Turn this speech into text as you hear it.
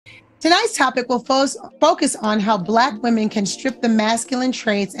Tonight's topic will focus on how Black women can strip the masculine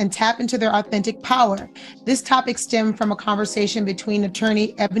traits and tap into their authentic power. This topic stemmed from a conversation between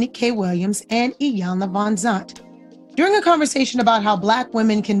attorney Eboni K Williams and Iyanla Van Zant. During a conversation about how Black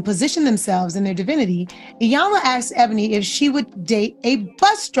women can position themselves in their divinity, Iyanla asked Eboni if she would date a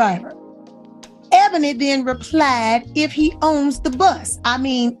bus driver. Eboni then replied, if he owns the bus. I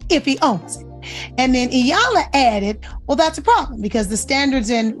mean, if he owns it. And then Iyanla added, well, that's a problem because the standards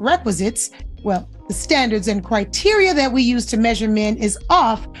and requisites, the standards and criteria that we use to measure men is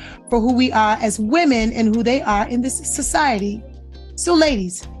off for who we are as women and who they are in this society. So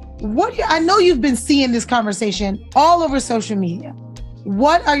ladies, I know you've been seeing this conversation all over social media.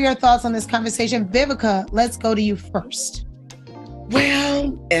 What are your thoughts on this conversation? Vivica, let's go to you first.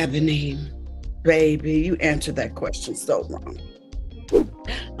 Well, Eboni, baby, you answered that question so wrong.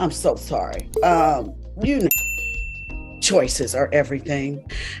 I'm so sorry. Choices are everything.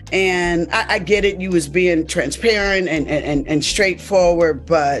 And I get it. You was being transparent and straightforward,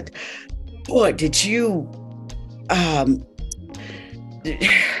 but boy, did you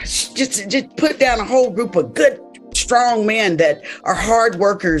just put down a whole group of good, strong men that are hard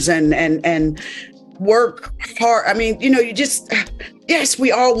workers and work hard. I mean, yes,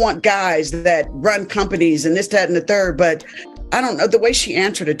 we all want guys that run companies and this, that, and the third, but I don't know, the way she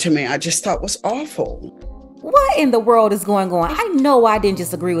answered it to me, I just thought was awful. What in the world is going on? I know I didn't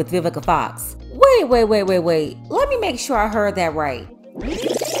just agree with Vivica Fox. Wait. Let me make sure I heard that right.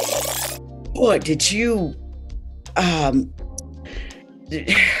 Boy, did you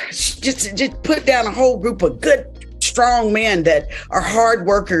just put down a whole group of good, strong men that are hard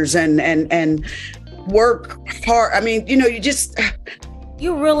workers and work hard. I mean,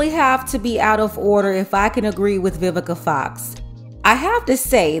 You really have to be out of order if I can agree with Vivica Fox. I have to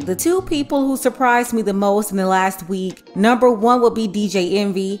say, the two people who surprised me the most in the last week, number one would be DJ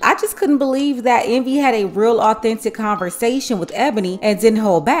Envy. I just couldn't believe that Envy had a real authentic conversation with Eboni and didn't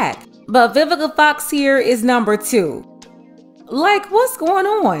hold back. But Vivica Fox here is number two. Like, what's going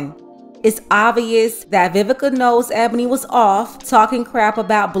on? It's obvious that Vivica knows Eboni was off talking crap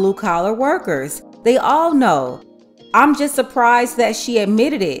about blue-collar workers. They all know. I'm just surprised that she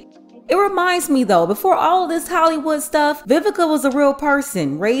admitted it. It reminds me though, before all of this Hollywood stuff, Vivica was a real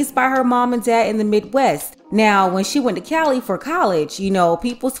person, raised by her mom and dad in the Midwest. Now, when she went to Cali for college,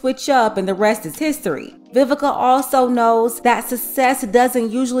 people switch up and the rest is history. Vivica also knows that success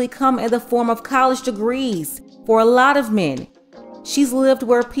doesn't usually come in the form of college degrees for a lot of men. She's lived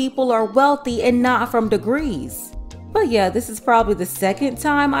where people are wealthy and not from degrees. But yeah, this is probably the second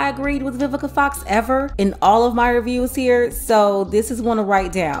time I agreed with Vivica Fox ever in all of my reviews here, so this is one to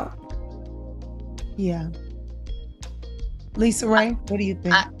write down. Yeah. Lisa Ray, what do you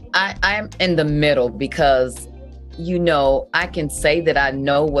think? I'm in the middle because, I can say that I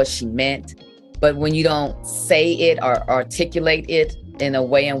know what she meant, but when you don't say it or articulate it in a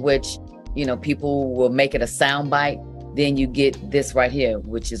way in which, people will make it a soundbite, then you get this right here,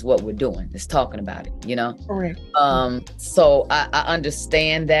 which is what we're doing, is talking about it, Correct. So I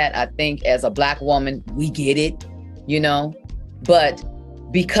understand that. I think as a Black woman, we get it, but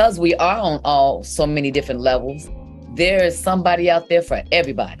because we are on so many different levels, there is somebody out there for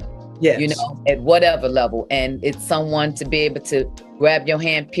everybody, yes. At whatever level. And it's someone to be able to grab your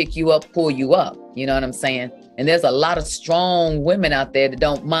hand, pick you up, pull you up. You know what I'm saying? And there's a lot of strong women out there that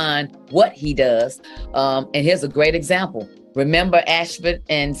don't mind what he does. And here's a great example. Remember Ashford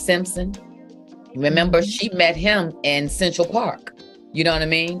and Simpson? Remember she met him in Central Park. You know what I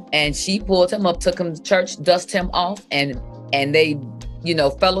mean? And she pulled him up, took him to church, dusted him off, and they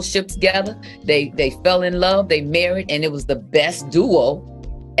fellowship together. They fell in love, they married, and it was the best duo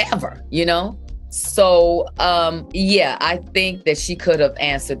ever, So, yeah, I think that she could have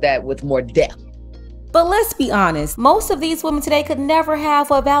answered that with more depth. But let's be honest, most of these women today could never have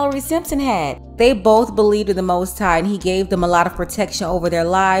what Valerie Simpson had. They both believed in the Most High and he gave them a lot of protection over their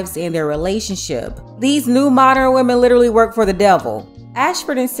lives and their relationship. These new modern women literally work for the devil.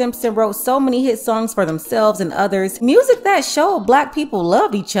 Ashford and Simpson wrote so many hit songs for themselves and others, music that showed Black people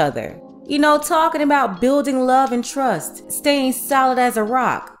loved each other. Talking about building love and trust, staying solid as a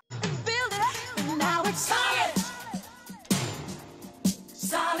rock.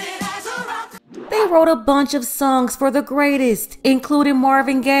 They wrote a bunch of songs for the greatest, including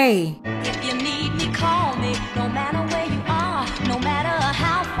Marvin Gaye. If you need me, call me, no matter where you are, no matter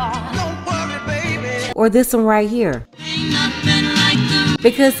how far. Don't worry, baby. Or this one right here. Ain't nothing like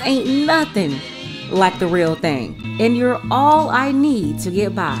because ain't nothing like the real thing, and you're all I need to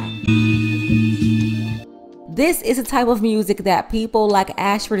get by. This is the type of music that people like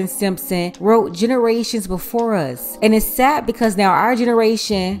Ashford and Simpson wrote generations before us. And it's sad because now our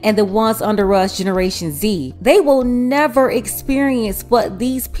generation and the ones under us, Generation Z, they will never experience what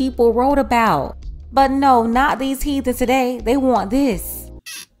these people wrote about. But no, not these heathens today. They want this.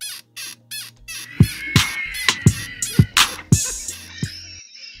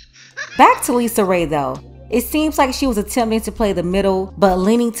 Back to Lisa Ray though. It seems like she was attempting to play the middle, but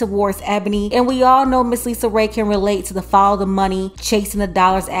leaning towards Eboni, and we all know Miss Lisa Ray can relate to the follow the money, chasing the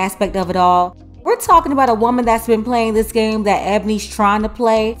dollars aspect of it all. We're talking about a woman that's been playing this game that Eboni's trying to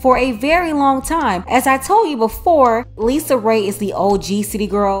play for a very long time. As I told you before, Lisa Ray is the OG City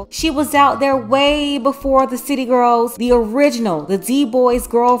Girl. She was out there way before the City Girls, the original, the D-Boy's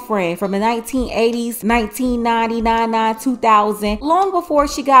girlfriend from the 1980s, 1999, 2000, long before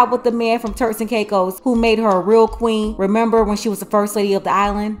she got with the man from Turks and Caicos who made her a real queen. Remember when she was the first lady of the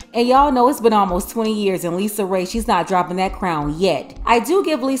island? And y'all know it's been almost 20 years and Lisa Ray, she's not dropping that crown yet. I do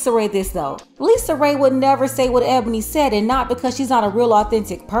give Lisa Ray this though. Lisa Ray would never say what Eboni said, and not because she's not a real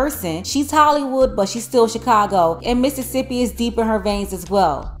authentic person. She's Hollywood, but she's still Chicago, and Mississippi is deep in her veins as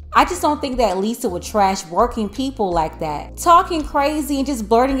well. I just don't think that Lisa would trash working people like that. Talking crazy and just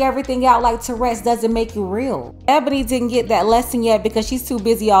blurting everything out like Tourette's doesn't make you real. Eboni didn't get that lesson yet because she's too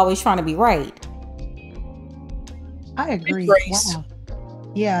busy always trying to be right. I agree. Wow.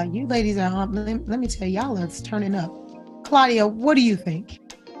 Yeah, you ladies are, let me tell y'all, it's turning up. Claudia, what do you think?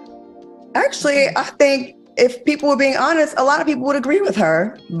 Actually, I think if people were being honest, a lot of people would agree with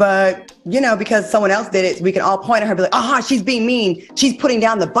her. But, you know, because someone else did it, we can all point at her and be like, aha, she's being mean. She's putting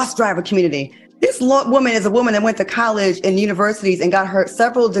down the bus driver community. This woman is a woman that went to college and universities and got her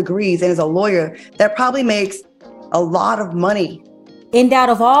several degrees and is a lawyer that probably makes a lot of money. And out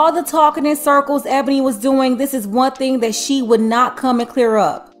of all the talking in circles Eboni was doing, this is one thing that she would not come and clear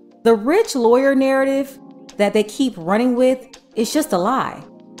up. The rich lawyer narrative that they keep running with is just a lie.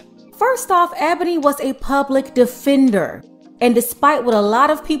 First off, Eboni was a public defender. And despite what a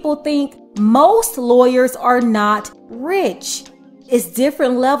lot of people think, most lawyers are not rich. It's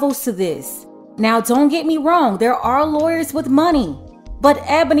different levels to this. Now, don't get me wrong, there are lawyers with money, but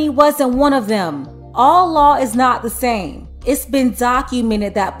Eboni wasn't one of them. All law is not the same. It's been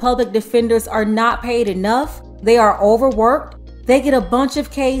documented that public defenders are not paid enough. They are overworked. They get a bunch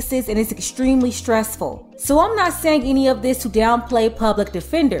of cases and it's extremely stressful. So I'm not saying any of this to downplay public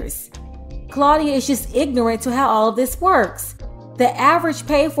defenders. Claudia is just ignorant to how all of this works. The average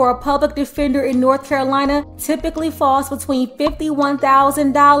pay for a public defender in North Carolina typically falls between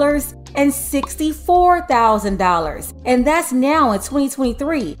 $51,000 and $64,000. And that's now in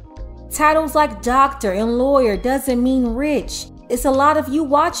 2023. Titles like doctor and lawyer doesn't mean rich. It's a lot of you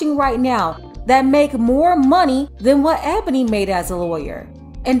watching right now that make more money than what Eboni made as a lawyer.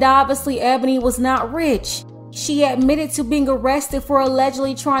 And obviously Eboni was not rich. She admitted to being arrested for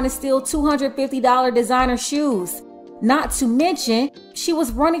allegedly trying to steal $250 designer shoes. Not to mention, she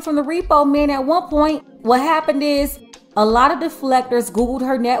was running from the repo man at one point. What happened is, a lot of deflectors Googled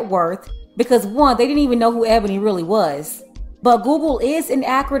her net worth because one, they didn't even know who Eboni really was. But Google is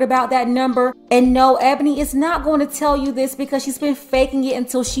inaccurate about that number, and no, Eboni is not going to tell you this because she's been faking it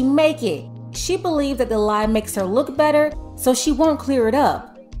until she make it. She believes that the lie makes her look better, so she won't clear it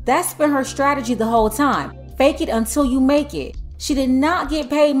up. That's been her strategy the whole time. Fake it until you make it. She did not get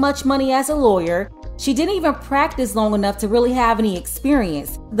paid much money as a lawyer. She didn't even practice long enough to really have any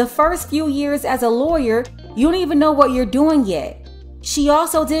experience. The first few years as a lawyer, you don't even know what you're doing yet. She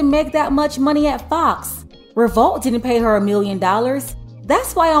also didn't make that much money at Fox. Revolt didn't pay her $1 million.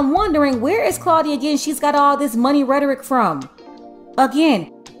 That's why I'm wondering, where is Claudia getting she's got all this money rhetoric from?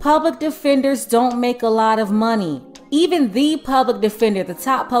 Again, public defenders don't make a lot of money. Even the public defender, the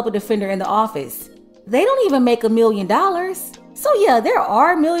top public defender in the office, they don't even make $1 million. So yeah, there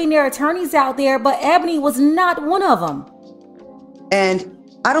are millionaire attorneys out there, but Eboni was not one of them. And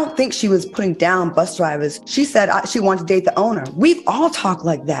I don't think she was putting down bus drivers. She said she wanted to date the owner. We've all talked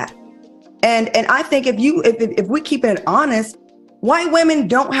like that. And I think if we keep it honest, white women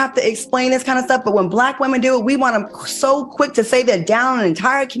don't have to explain this kind of stuff. But when Black women do it, we want them so quick to say they're down an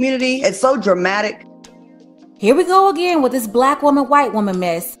entire community. It's so dramatic. Here we go again with this Black woman, white woman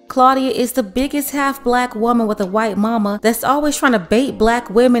mess. Claudia is the biggest half Black woman with a white mama that's always trying to bait Black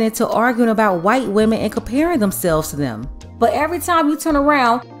women into arguing about white women and comparing themselves to them. But every time you turn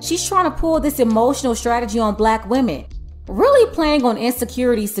around, she's trying to pull this emotional strategy on Black women, really playing on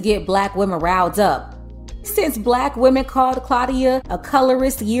insecurities to get Black women riled up. Since Black women called Claudia a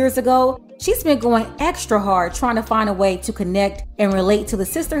colorist years ago, she's been going extra hard trying to find a way to connect and relate to the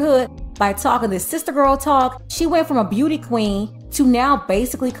sisterhood by talking this sister girl talk. She went from a beauty queen to now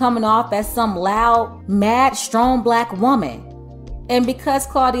basically coming off as some loud, mad, strong Black woman. And because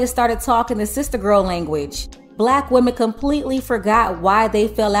Claudia started talking the sister girl language, Black women completely forgot why they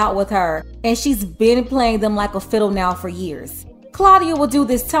fell out with her, and she's been playing them like a fiddle now for years. Claudia will do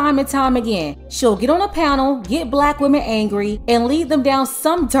this time and time again. She'll get on a panel, get Black women angry, and lead them down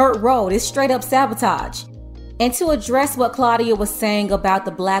some dirt road. It's straight up sabotage. And to address what Claudia was saying about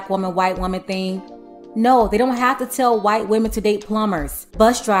the Black woman, white woman thing, no, they don't have to tell white women to date plumbers,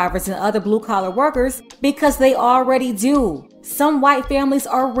 bus drivers, and other blue-collar workers because they already do. Some white families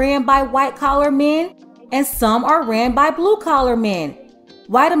are ran by white-collar men, and some are ran by blue-collar men.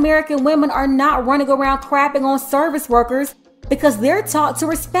 White American women are not running around crapping on service workers because they're taught to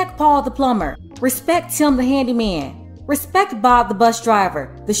respect Paul the plumber, respect Tim the handyman, respect Bob the bus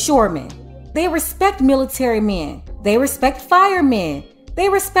driver, the shoreman. They respect military men. They respect firemen. They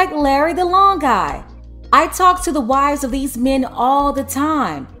respect Larry the lawn guy. I talk to the wives of these men all the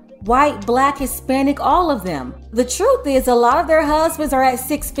time. White, Black, Hispanic, all of them. The truth is a lot of their husbands are at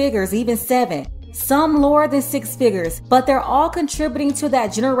 6 figures, even 7. Some lower than 6 figures, but they're all contributing to that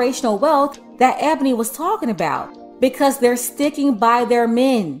generational wealth that Eboni was talking about because they're sticking by their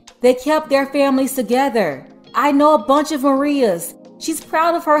men. They kept their families together. I know a bunch of Marias. She's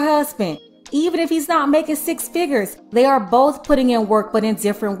proud of her husband. Even if he's not making 6 figures, they are both putting in work, but in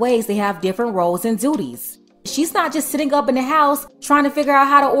different ways. They have different roles and duties. She's not just sitting up in the house trying to figure out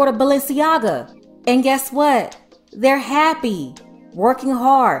how to order Balenciaga. And guess what? They're happy, working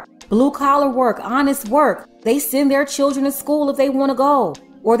hard. Blue-collar work, honest work. They send their children to school if they want to go.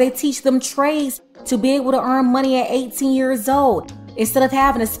 Or they teach them trades to be able to earn money at 18 years old instead of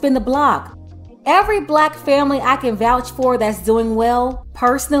having to spin the block. Every Black family I can vouch for that's doing well,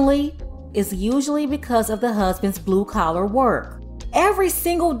 personally, is usually because of the husband's blue-collar work. Every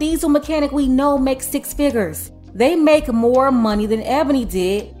single diesel mechanic we know makes 6 figures. They make more money than Eboni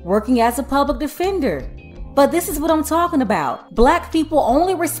did working as a public defender. But this is what I'm talking about. Black people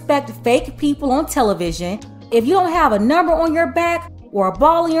only respect fake people on television. If you don't have a number on your back or a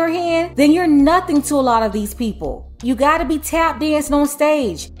ball in your hand, then you're nothing to a lot of these people. You gotta be tap dancing on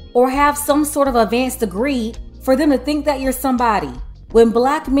stage or have some sort of advanced degree for them to think that you're somebody. When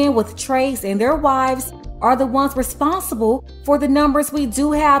Black men with trades and their wives are the ones responsible for the numbers we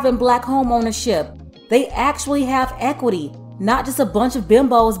do have in Black home ownership, they actually have equity. Not just a bunch of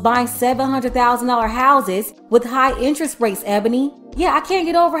bimbos buying $700,000 houses with high interest rates, Eboni. Yeah, I can't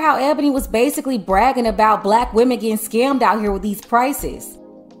get over how Eboni was basically bragging about Black women getting scammed out here with these prices.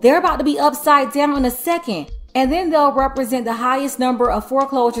 They're about to be upside down in a second, and then they'll represent the highest number of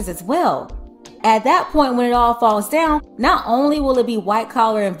foreclosures as well. At that point, when it all falls down, not only will it be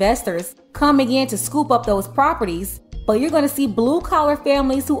white-collar investors coming in to scoop up those properties, but you're going to see blue-collar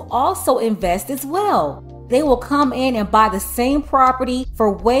families who also invest as well. They will come in and buy the same property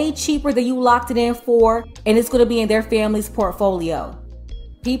for way cheaper than you locked it in for, and it's going to be in their family's portfolio.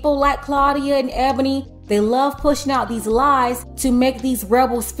 People like Claudia and Eboni, they love pushing out these lies to make these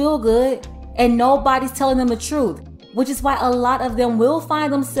rebels feel good, and nobody's telling them the truth, which is why a lot of them will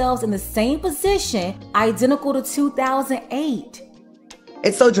find themselves in the same position, identical to 2008.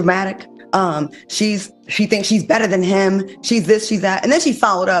 It's so dramatic. She thinks she's better than him. She's this, she's that. And then she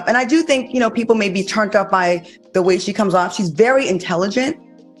followed up. And I do think, people may be turned up by the way she comes off. She's very intelligent.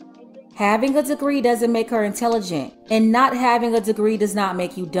 Having a degree doesn't make her intelligent, and not having a degree does not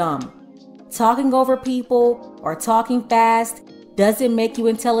make you dumb. Talking over people or talking fast doesn't make you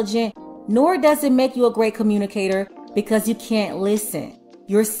intelligent, nor does it make you a great communicator because you can't listen.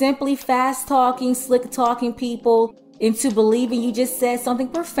 You're simply fast talking, slick talking people into believing you just said something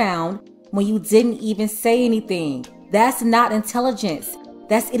profound when you didn't even say anything. That's not intelligence.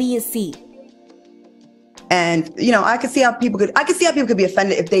 That's idiocy. And, I could see how people could be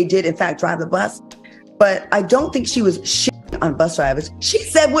offended if they did, in fact, drive the bus. But I don't think she was shitting on bus drivers. She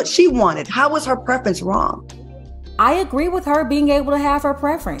said what she wanted. How was her preference wrong? I agree with her being able to have her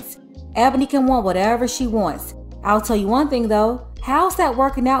preference. Eboni can want whatever she wants. I'll tell you one thing, though. How's that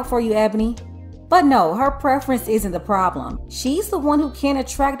working out for you, Eboni? But no, her preference isn't the problem. She's the one who can't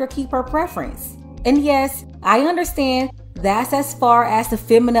attract or keep her preference. And yes, I understand that's as far as the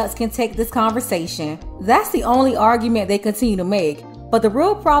feminists can take this conversation. That's the only argument they continue to make. But the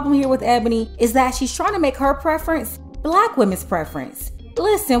real problem here with Eboni is that she's trying to make her preference Black women's preference.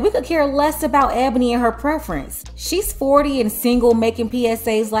 Listen, we could care less about Eboni and her preference. She's 40 and single making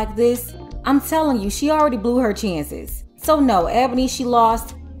PSAs like this. I'm telling you, she already blew her chances. So no, Eboni, she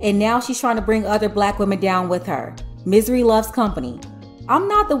lost. And now she's trying to bring other Black women down with her. Misery loves company. I'm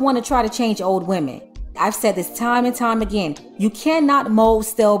not the one to try to change old women. I've said this time and time again. You cannot mold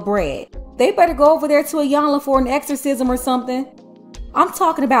stale bread. they better go over there to Iyanla for an exorcism or something. I'm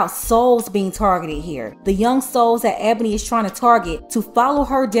talking about souls being targeted here. The young souls that Eboni is trying to target to follow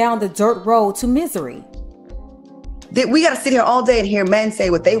her down the dirt road to misery. We got to sit here all day and hear men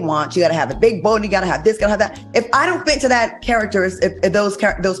say what they want. You got to have a big bone. You got to have this, got to have that. If I don't fit to that characters, if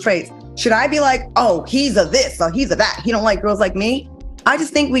those traits, should I be like, oh, he's a this or he's a that? He don't like girls like me? I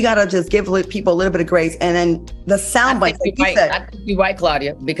just think we got to just give people a little bit of grace. And then the sound bites, like you said. I think you're right,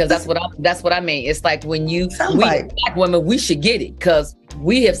 Claudia, because that's what I mean. It's like when we black women, we should get it because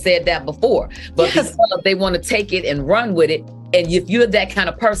we have said that before. But because they want to take it and run with it. And if you're that kind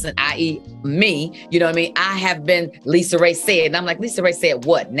of person, i.e. me, you know what I mean? I have been Lisa Ray said, and I'm like, Lisa Ray said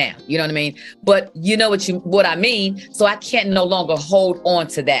what now? You know what I mean? But you know what I mean? So I can't no longer hold on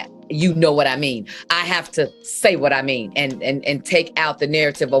to that. You know what I mean? I have to say what I mean and take out the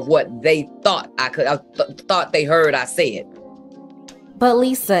narrative of what they thought thought they heard I said. But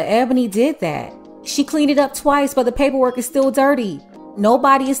Lisa, Eboni did that. She cleaned it up twice, but the paperwork is still dirty.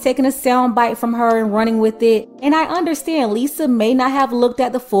 Nobody is taking a soundbite from her and running with it. And I understand Lisa may not have looked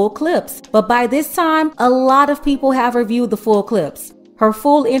at the full clips, but by this time, a lot of people have reviewed the full clips. Her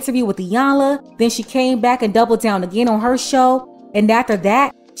full interview with Iyanla, then she came back and doubled down again on her show. And after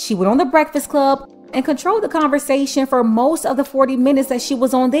that, she went on The Breakfast Club and controlled the conversation for most of the 40 minutes that she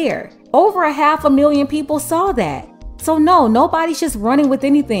was on there. Over 500,000 people saw that. So no, nobody's just running with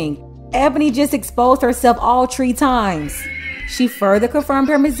anything. Eboni just exposed herself all 3 times. She further confirmed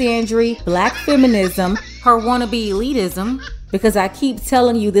her misandry, black feminism, her wannabe elitism, because I keep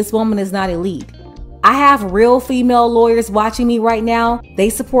telling you this woman is not elite. I have real female lawyers watching me right now. They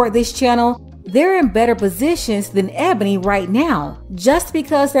support this channel. They're in better positions than Eboni right now. Just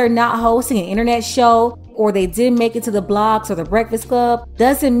because they're not hosting an internet show or they didn't make it to the blogs or the Breakfast Club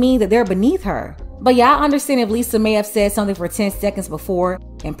doesn't mean that they're beneath her. But yeah, I understand if Lisa may have said something for 10 seconds before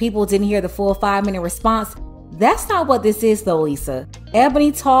and people didn't hear the full 5-minute response. That's not what this is though, Lisa.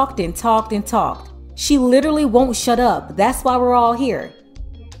 Eboni talked and talked and talked. She literally won't shut up. That's why we're all here.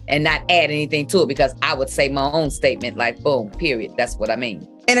 And not add anything to it, because I would say my own statement like, boom, period. That's what I mean.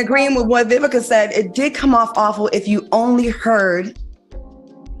 And agreeing with what Vivica said, it did come off awful if you only heard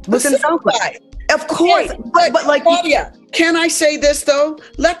what's in the soundbite. Of course, but like Claudia, can I say this though?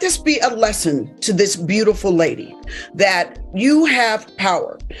 Let this be a lesson to this beautiful lady that you have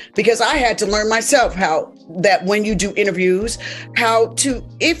power, because I had to learn myself how that when you do interviews, how to,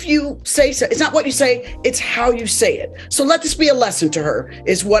 if you say so, it's not what you say, it's how you say it. So let this be a lesson to her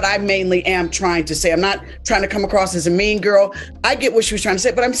is what I mainly am trying to say. I'm not trying to come across as a mean girl. I get what she was trying to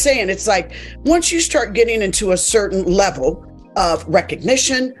say, but I'm saying it's like, once you start getting into a certain level of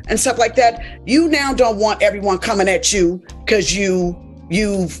recognition and stuff like that, you now don't want everyone coming at you because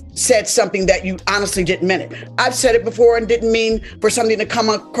you've said something that you honestly didn't mean it. I've said it before and didn't mean for something to come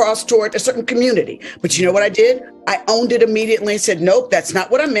across toward a certain community. But you know what I did? I owned it immediately and said, nope, that's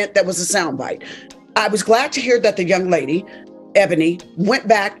not what I meant. That was a soundbite. I was glad to hear that the young lady, Eboni, went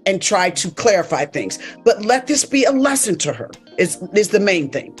back and tried to clarify things. But let this be a lesson to her is the main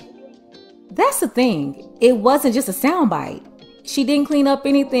thing. That's the thing. It wasn't just a soundbite. She didn't clean up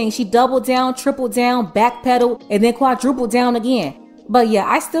anything. She doubled down, tripled down, backpedaled, and then quadrupled down again. But yeah,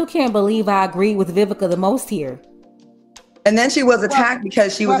 I still can't believe I agree with Vivica the most here. And then she was attacked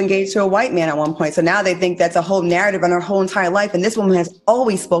because she was engaged to a white man at one point. So now they think that's a whole narrative in her whole entire life. And this woman has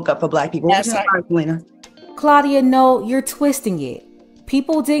always spoke up for Black people. That's right. Claudia, no, you're twisting it.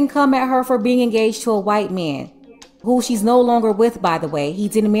 People didn't come at her for being engaged to a white man, who she's no longer with, by the way. He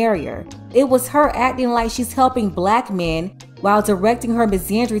didn't marry her. It was her acting like she's helping Black men while directing her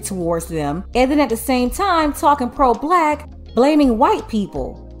misandry towards them, and then at the same time talking pro-Black, blaming white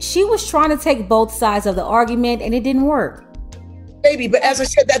people. She was trying to take both sides of the argument and it didn't work. Baby, but as I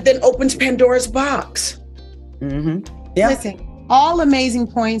said, that then opens Pandora's box. Mm-hmm. Yeah. Listen, all amazing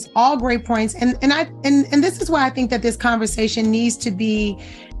points, all great points. And this is why I think that this conversation needs to be,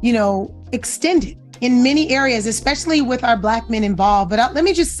 extended in many areas, especially with our Black men involved. But let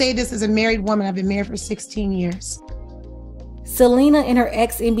me just say this as a married woman. I've been married for 16 years. Selena and her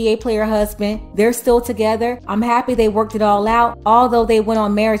ex-NBA player husband, they're still together. I'm happy they worked it all out. Although they went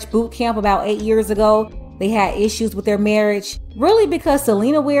on marriage boot camp about 8 years ago, they had issues with their marriage. Really because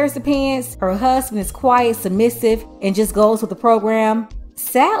Selena wears the pants, her husband is quiet, submissive, and just goes with the program.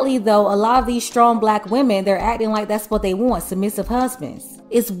 Sadly though, a lot of these strong Black women, they're acting like that's what they want, submissive husbands.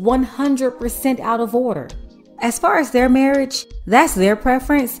 It's 100% out of order. As far as their marriage, that's their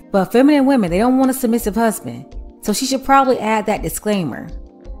preference, but feminine women, they don't want a submissive husband. So she should probably add that disclaimer.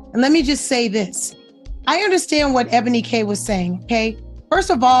 And let me just say this. I understand what Eboni K was saying, okay? First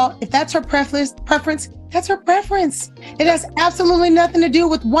of all, if that's her preference, that's her preference. It has absolutely nothing to do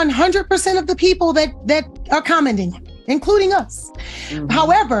with 100% of the people that are commenting, including us. Mm-hmm.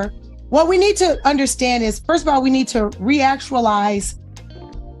 However, what we need to understand is, first of all, we need to reactualize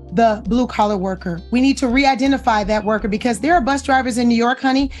the blue collar worker. We need to re-identify that worker, because there are bus drivers in New York,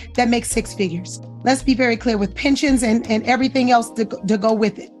 honey, that make six figures. Let's be very clear, with pensions and everything else to go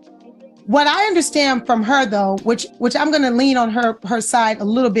with it. What I understand from her, though, which I'm going to lean on her side a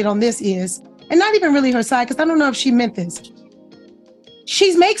little bit on this is, and not even really her side, because I don't know if she meant this.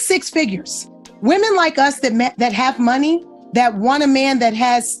 She makes six figures. Women like us that have money, that want a man that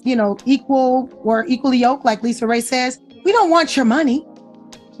has, equal or equally yoked, like Lisa Ray says, we don't want your money.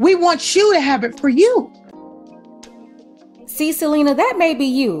 We want you to have it for you. See, Selena, that may be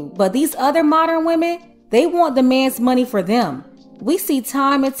you, but these other modern women, they want the man's money for them. We see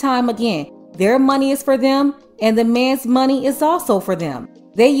time and time again, their money is for them and the man's money is also for them.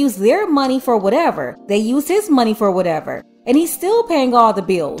 They use their money for whatever. They use his money for whatever. And he's still paying all the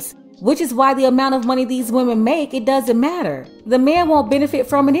bills, which is why the amount of money these women make, it doesn't matter. The man won't benefit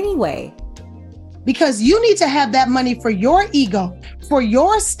from it anyway. Because you need to have that money for your ego, for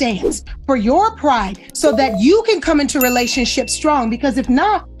your stance, for your pride, so that you can come into relationships strong. Because if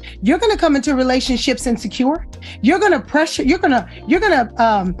not, you're going to come into relationships insecure. You're going to pressure, you're going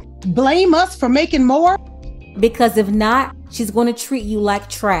to blame us for making more. Because if not, she's going to treat you like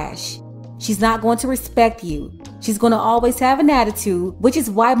trash. She's not going to respect you. She's going to always have an attitude, which is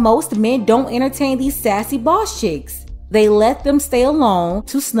why most men don't entertain these sassy boss chicks. They let them stay alone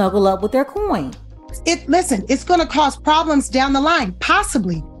to snuggle up with their coin. Listen, it's going to cause problems down the line,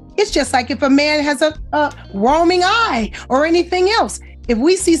 possibly. It's just like if a man has a roaming eye or anything else. If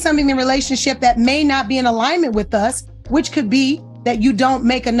we see something in a relationship that may not be in alignment with us, which could be that you don't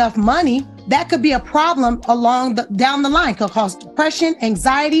make enough money, that could be a problem down the line. Could cause depression,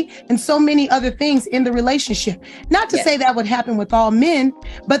 anxiety, and so many other things in the relationship. Not to say that would happen with all men,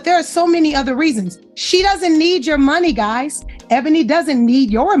 but there are so many other reasons. She doesn't need your money, guys. Eboni doesn't need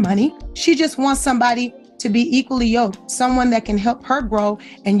your money. She just wants somebody to be equally yoked, someone that can help her grow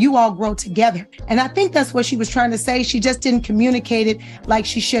and you all grow together. And I think that's what she was trying to say. She just didn't communicate it like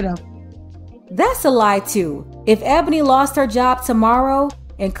she should have. That's a lie too. If Eboni lost her job tomorrow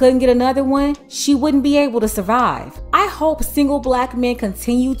and couldn't get another one, she wouldn't be able to survive. I hope single Black men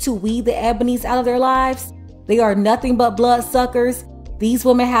continue to weed the Ebonis out of their lives. They are nothing but bloodsuckers. These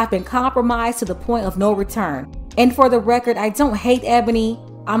women have been compromised to the point of no return. And for the record, I don't hate Eboni.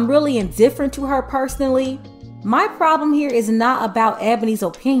 I'm really indifferent to her personally. My problem here is not about Eboni's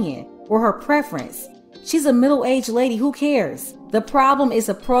opinion or her preference. She's a middle-aged lady, who cares? The problem is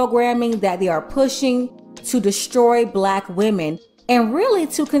the programming that they are pushing to destroy Black women and really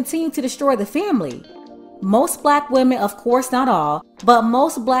to continue to destroy the family. Most Black women, of course not all, but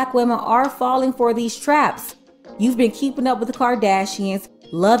most Black women are falling for these traps. You've been keeping up with the Kardashians,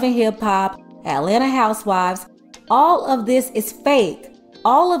 Love and Hip Hop, Atlanta Housewives. All of this is fake.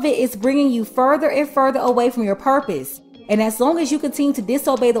 All of it is bringing you further and further away from your purpose. And as long as you continue to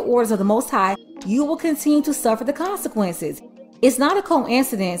disobey the orders of the Most High, you will continue to suffer the consequences. It's not a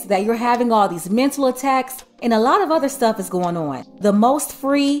coincidence that you're having all these mental attacks and a lot of other stuff is going on. The most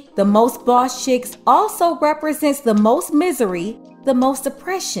free, the most boss chicks also represents the most misery, the most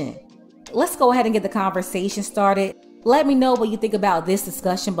depression. Let's go ahead and get the conversation started. Let me know what you think about this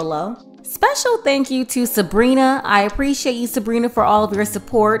discussion below. Special thank you to Sabrina. I appreciate you, Sabrina, for all of your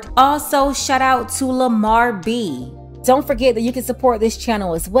support. Also, shout out to Lamar B. Don't forget that you can support this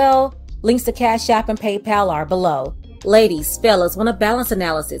channel as well. Links to Cash App and PayPal are below. Ladies, fellas, want a balanced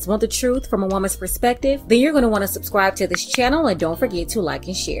analysis, want the truth from a woman's perspective? Then you're going to want to subscribe to this channel and don't forget to like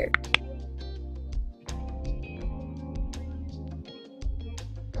and share.